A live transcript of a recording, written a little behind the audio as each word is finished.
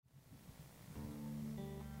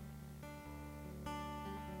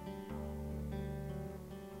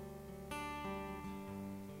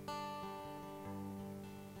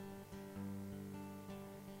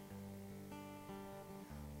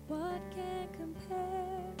What can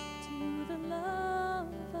compare to the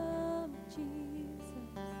love of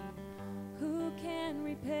Jesus? Who can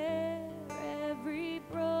repair every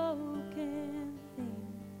broken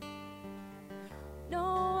thing? No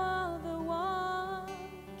other one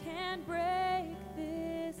can break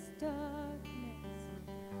this darkness.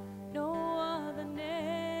 No other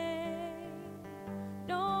name,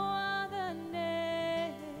 no other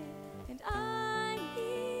name. And I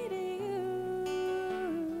need you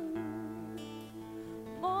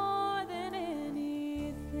more than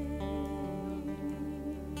anything.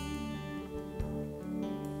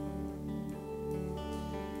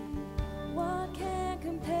 What can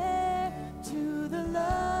compare to the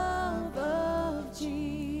love of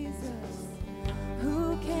Jesus?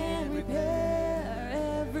 Who can repair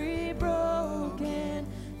every broken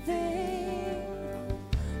thing?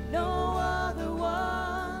 No other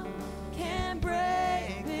one can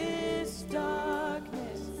break this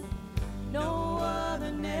darkness. No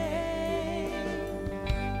other name,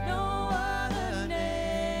 no other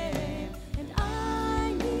name. And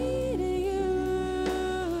I need you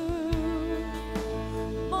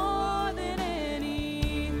more than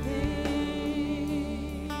anything.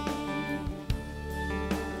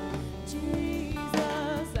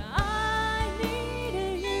 Jesus, I need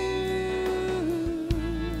you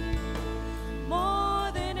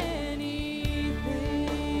more than anything.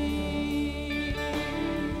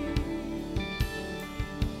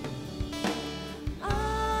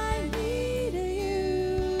 I need you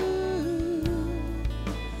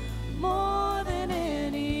more than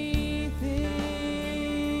anything.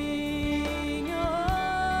 Oh,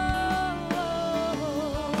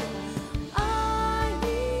 I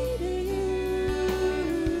need you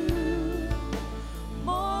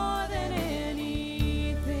more than anything.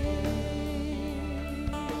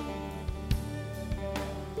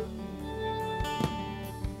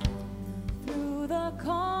 Through the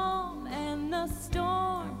calm and the storm,